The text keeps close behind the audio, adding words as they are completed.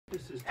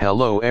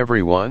Hello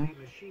everyone,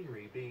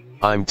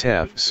 I'm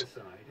Tefs.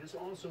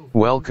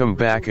 Welcome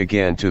back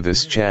again to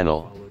this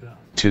channel.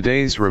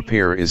 Today's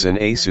repair is an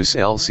Asus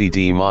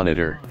LCD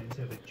monitor.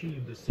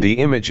 The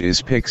image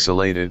is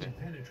pixelated.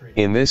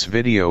 In this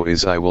video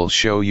I will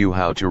show you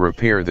how to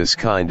repair this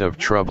kind of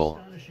trouble.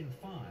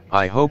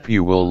 I hope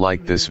you will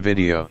like this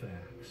video.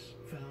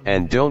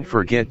 And don't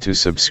forget to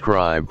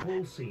subscribe,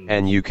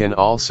 and you can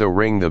also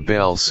ring the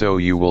bell so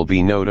you will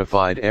be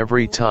notified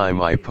every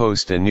time I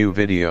post a new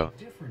video.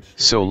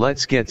 So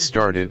let's get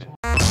started.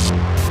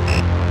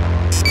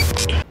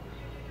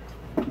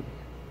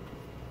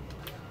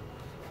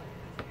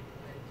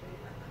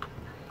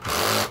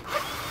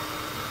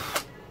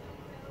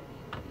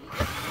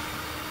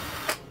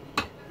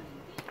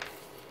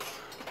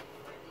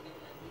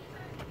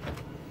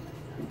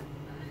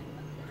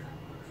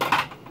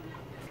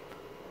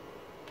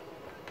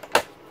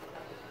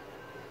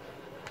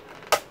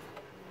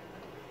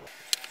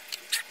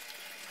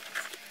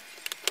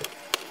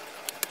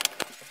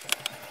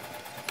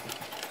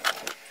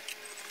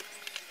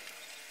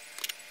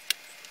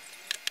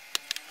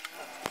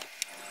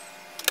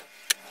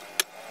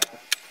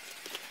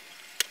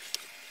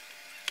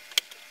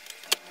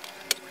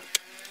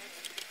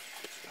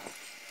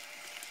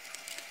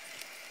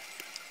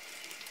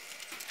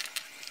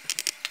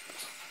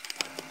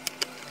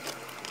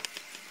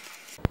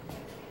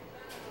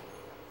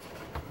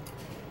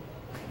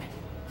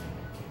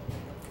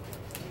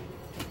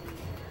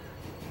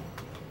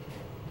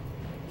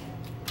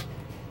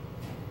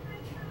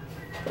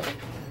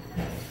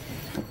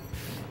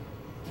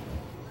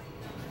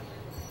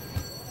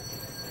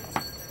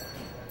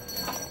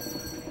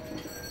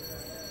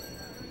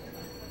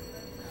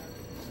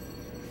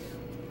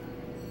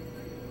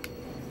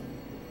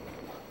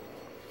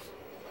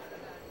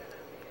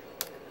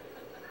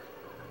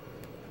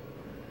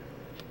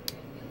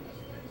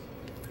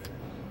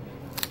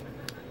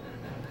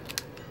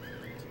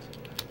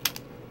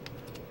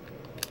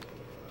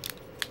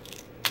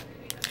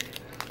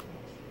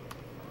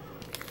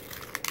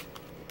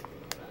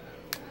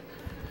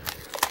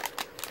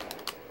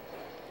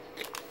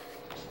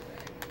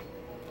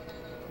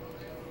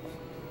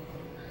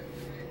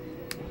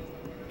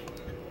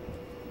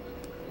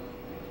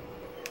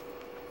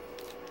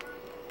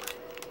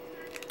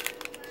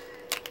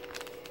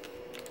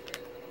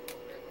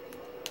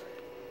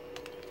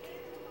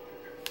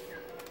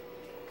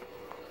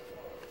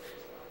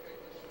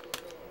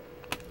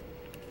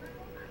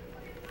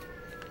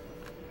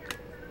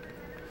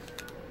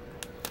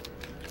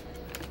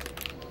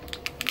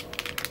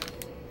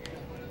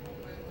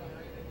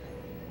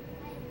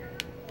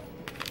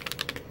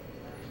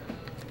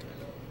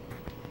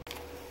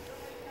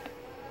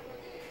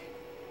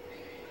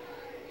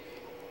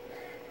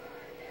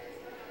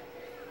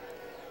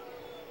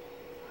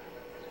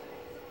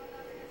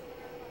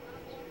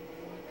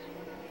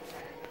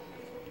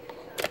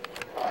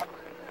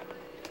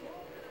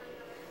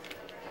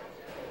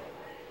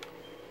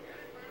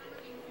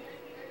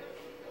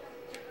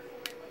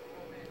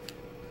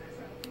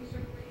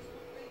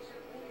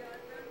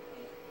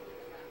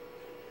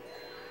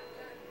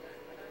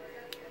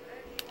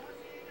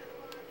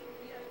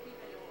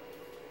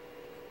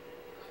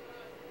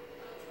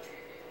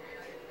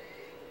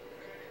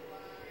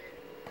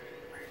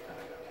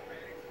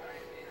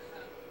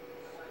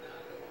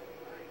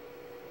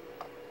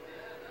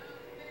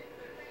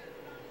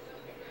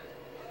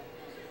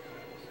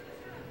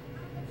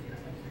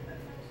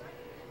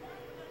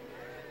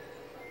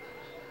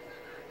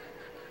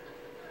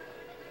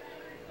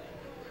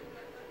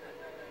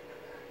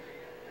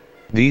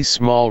 These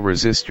small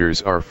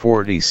resistors are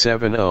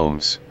 47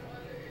 ohms.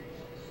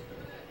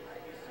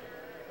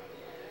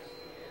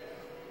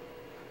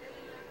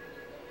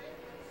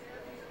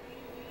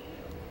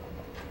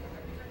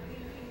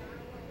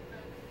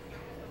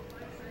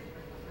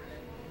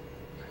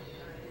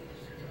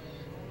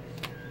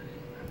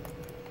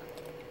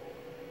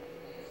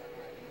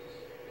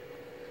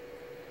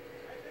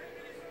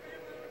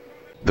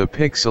 The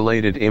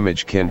pixelated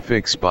image can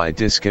fix by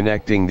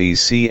disconnecting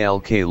these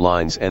CLK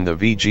lines and the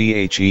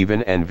VGH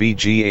even and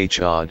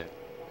VGH odd.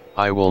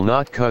 I will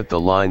not cut the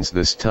lines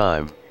this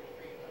time.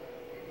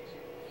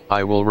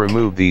 I will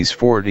remove these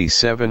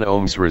 47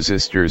 ohms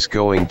resistors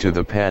going to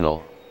the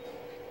panel.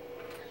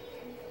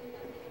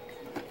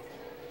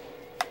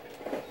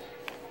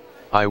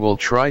 I will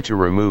try to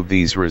remove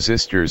these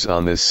resistors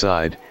on this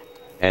side,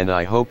 and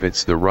I hope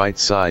it's the right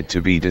side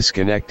to be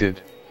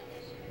disconnected.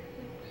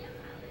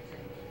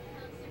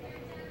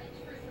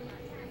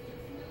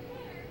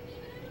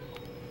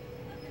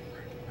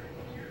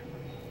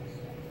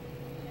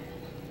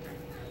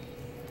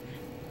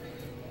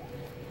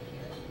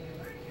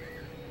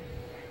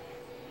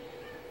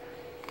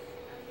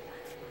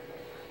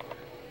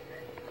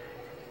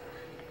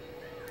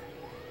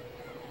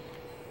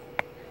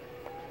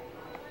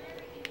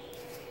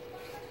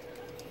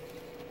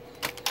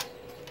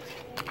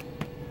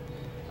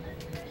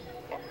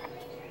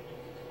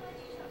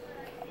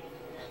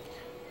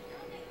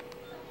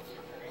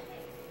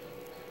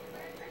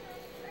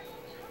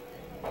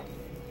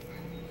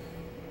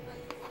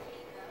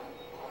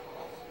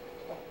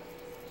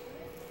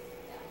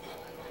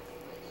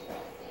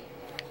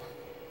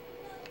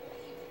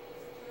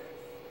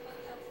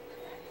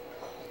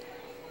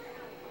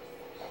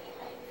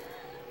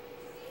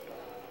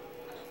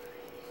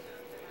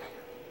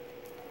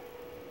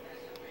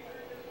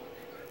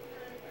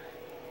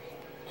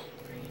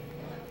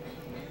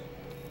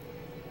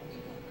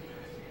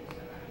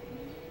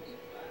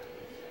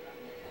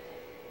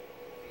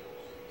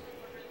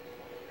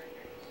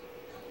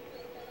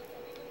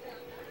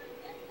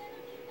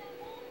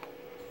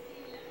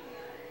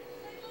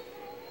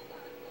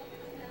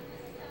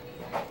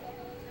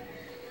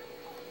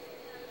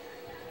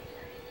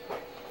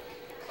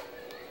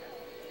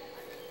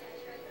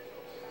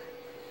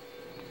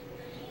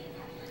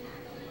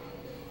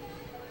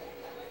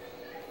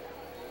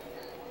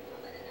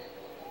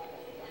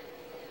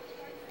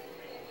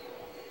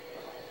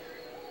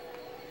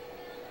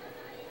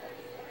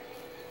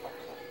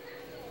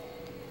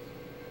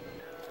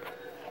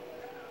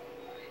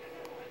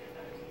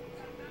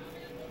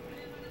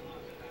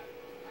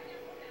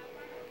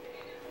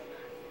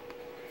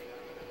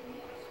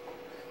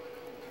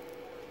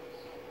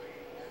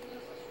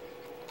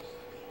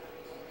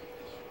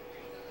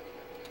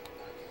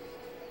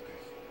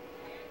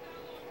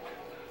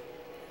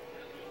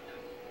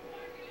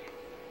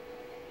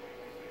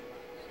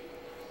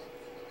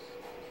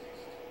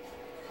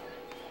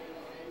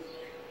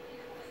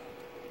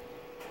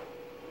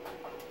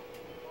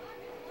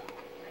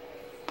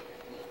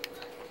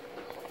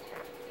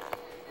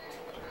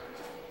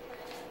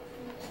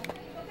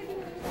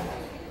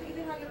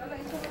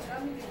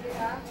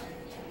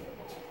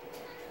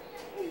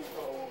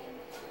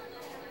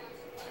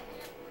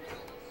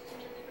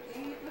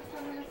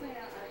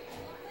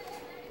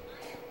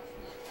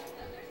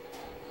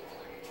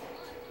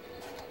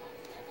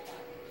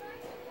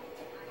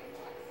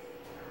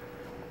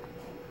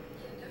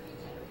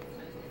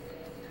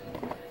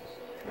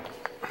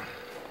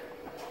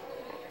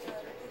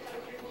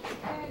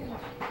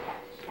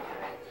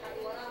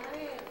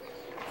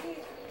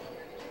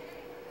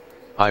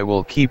 I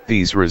will keep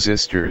these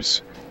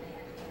resistors.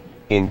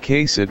 In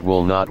case it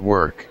will not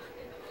work,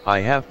 I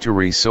have to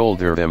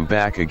resolder them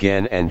back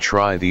again and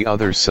try the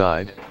other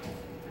side.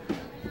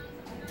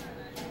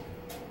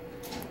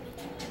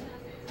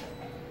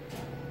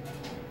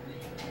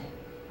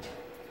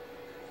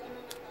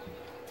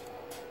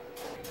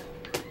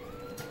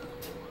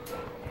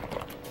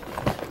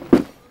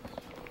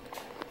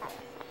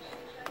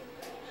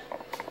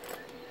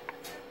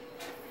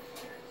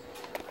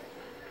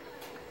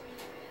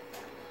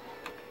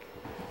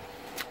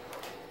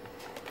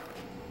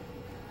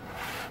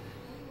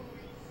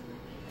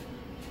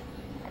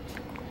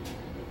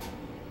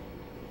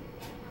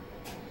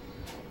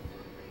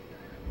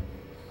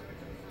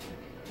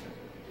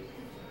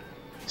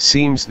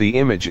 Seems the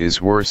image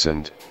is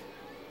worsened.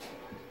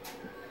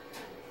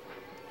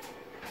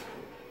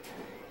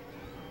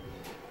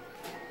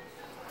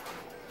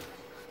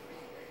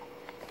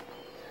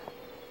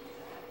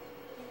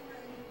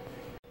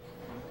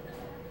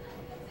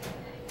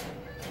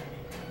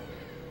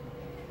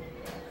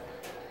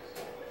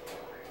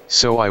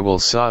 So I will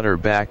solder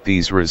back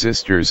these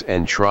resistors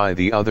and try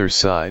the other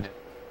side.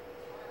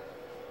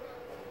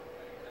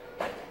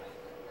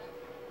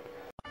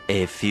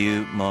 A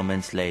few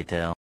moments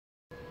later.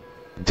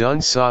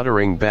 Done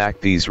soldering back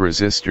these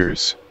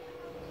resistors.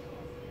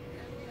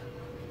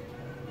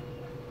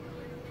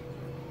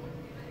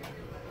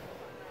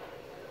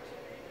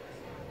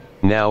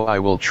 Now I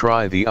will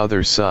try the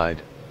other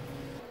side.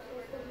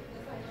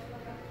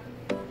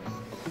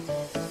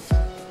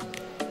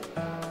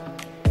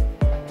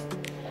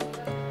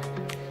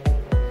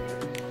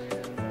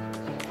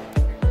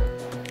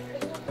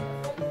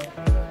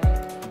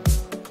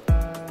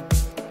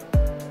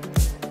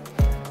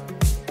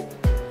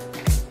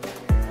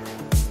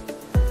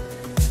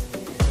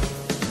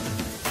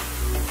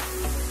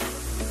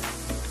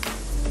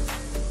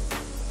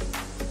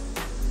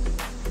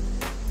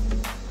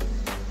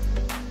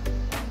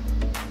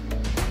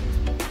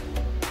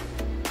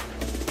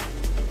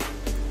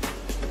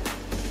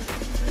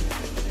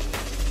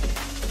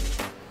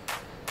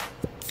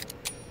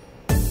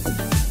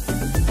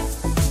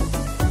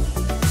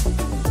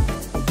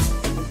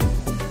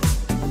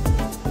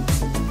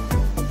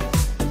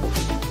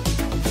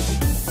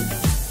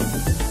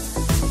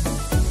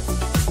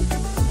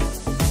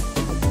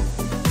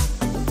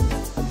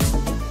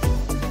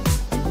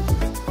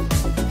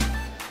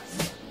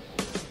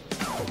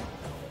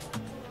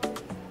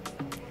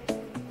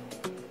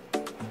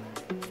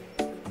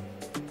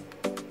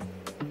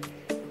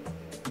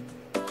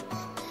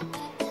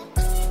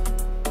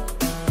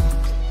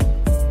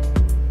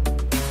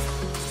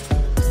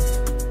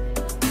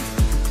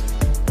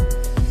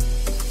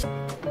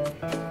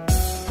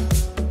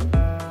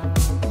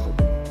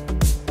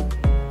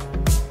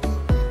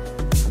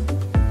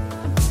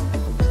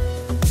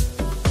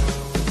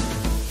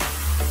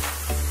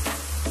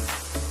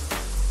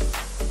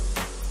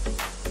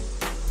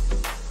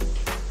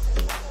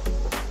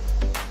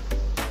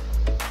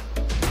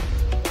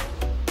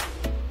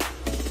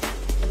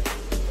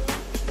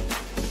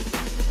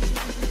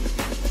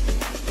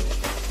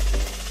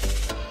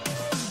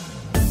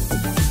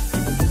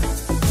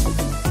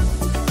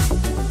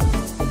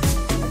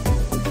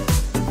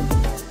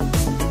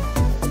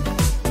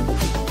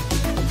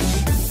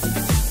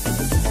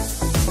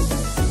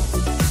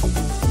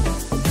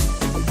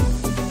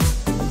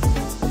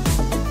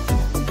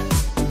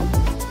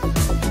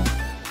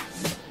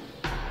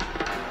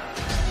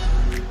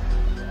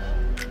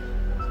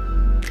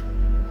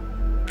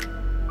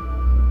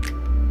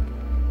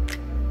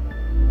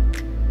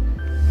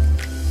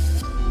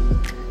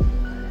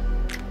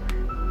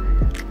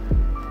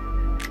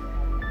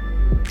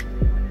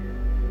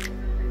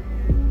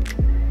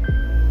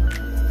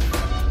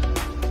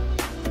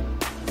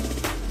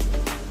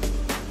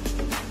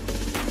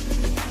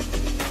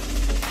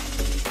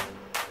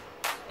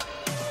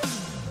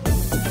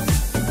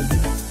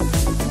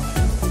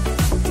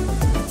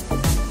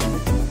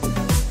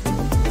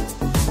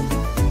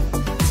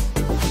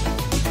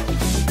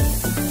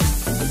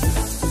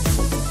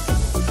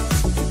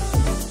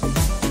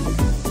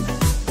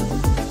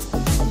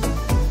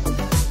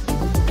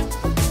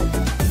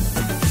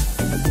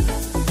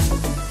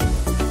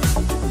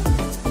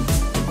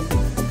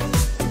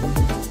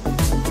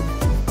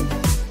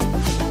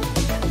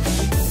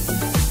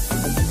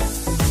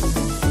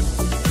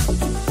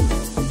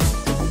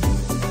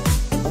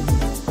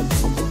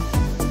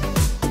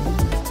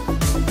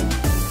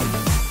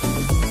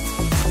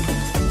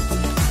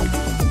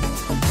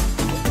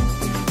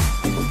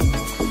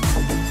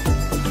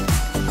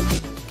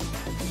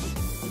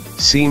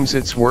 Seems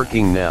it's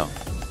working now.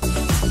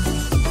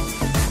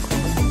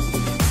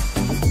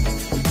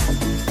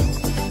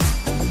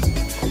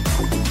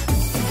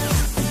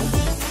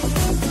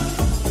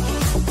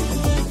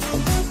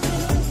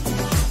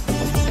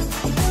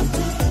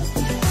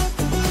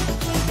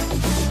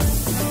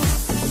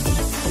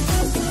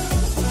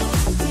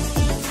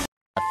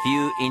 A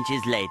few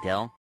inches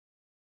later.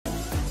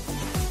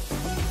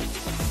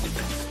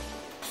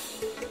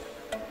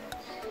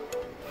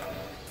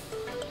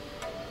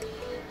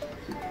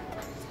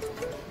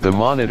 The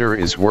monitor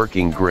is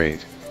working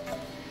great.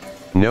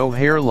 No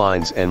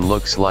hairlines and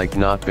looks like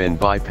not been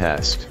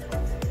bypassed.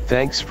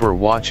 Thanks for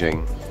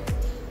watching.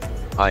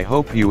 I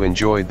hope you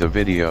enjoyed the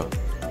video.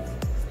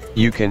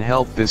 You can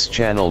help this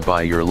channel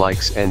by your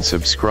likes and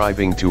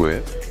subscribing to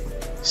it.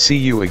 See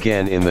you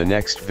again in the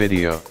next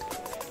video.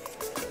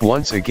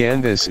 Once again,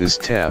 this is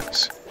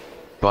Tefs.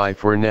 Bye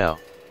for now.